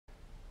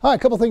Hi, a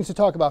couple things to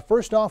talk about.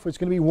 First off, it's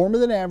going to be warmer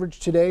than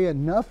average today.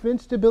 Enough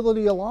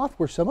instability aloft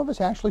where some of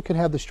us actually could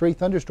have the stray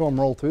thunderstorm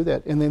roll through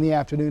that, and then the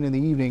afternoon and the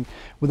evening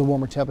with the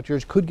warmer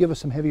temperatures could give us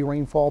some heavy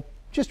rainfall,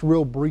 just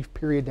real brief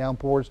period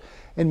downpours,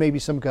 and maybe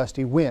some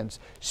gusty winds.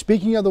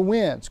 Speaking of the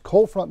winds,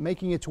 cold front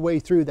making its way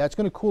through. That's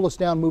going to cool us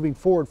down moving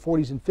forward,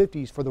 40s and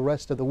 50s for the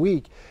rest of the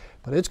week.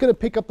 But it's going to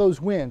pick up those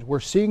winds.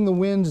 We're seeing the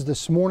winds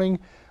this morning.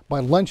 By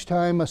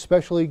lunchtime,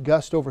 especially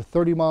gust over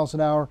 30 miles an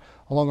hour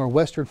along our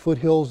western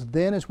foothills.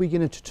 Then as we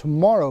get into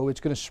tomorrow, it's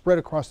going to spread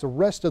across the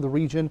rest of the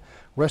region,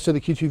 rest of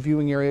the Q2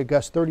 viewing area,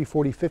 gust 30,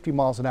 40, 50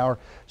 miles an hour,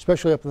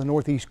 especially up in the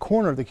northeast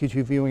corner of the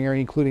Q2 viewing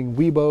area, including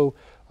Webo,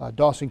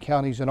 Dawson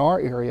counties in our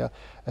area.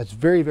 It's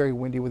very, very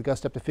windy with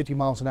gusts up to 50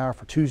 miles an hour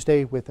for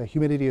Tuesday with a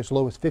humidity as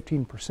low as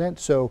 15%.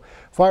 So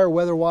fire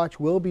weather watch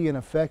will be in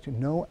effect.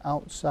 No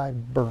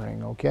outside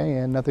burning, okay,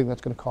 and nothing that's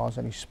going to cause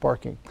any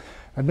sparking.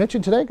 I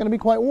mentioned today going to be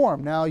quite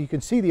warm. Now you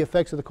can see the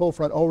effects of the cold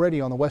front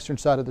already on the western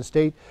side of the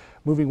state,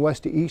 moving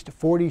west to east,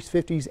 40s,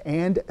 50s,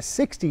 and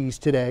 60s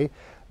today.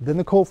 Then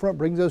the cold front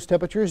brings those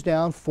temperatures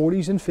down,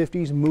 40s and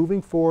 50s,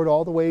 moving forward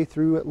all the way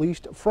through at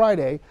least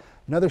Friday.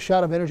 Another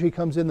shot of energy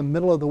comes in the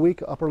middle of the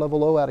week, upper level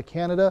low out of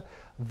Canada.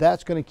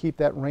 That's going to keep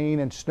that rain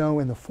and snow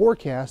in the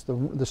forecast,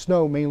 the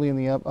snow mainly in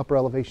the upper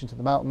elevations of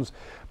the mountains,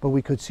 but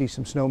we could see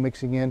some snow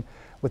mixing in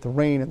with the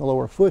rain in the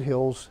lower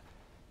foothills.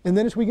 And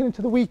then as we get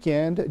into the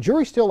weekend,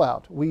 jury's still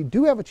out. We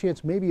do have a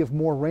chance maybe of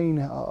more rain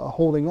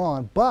holding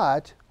on,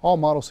 but all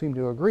models seem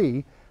to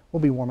agree we'll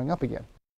be warming up again.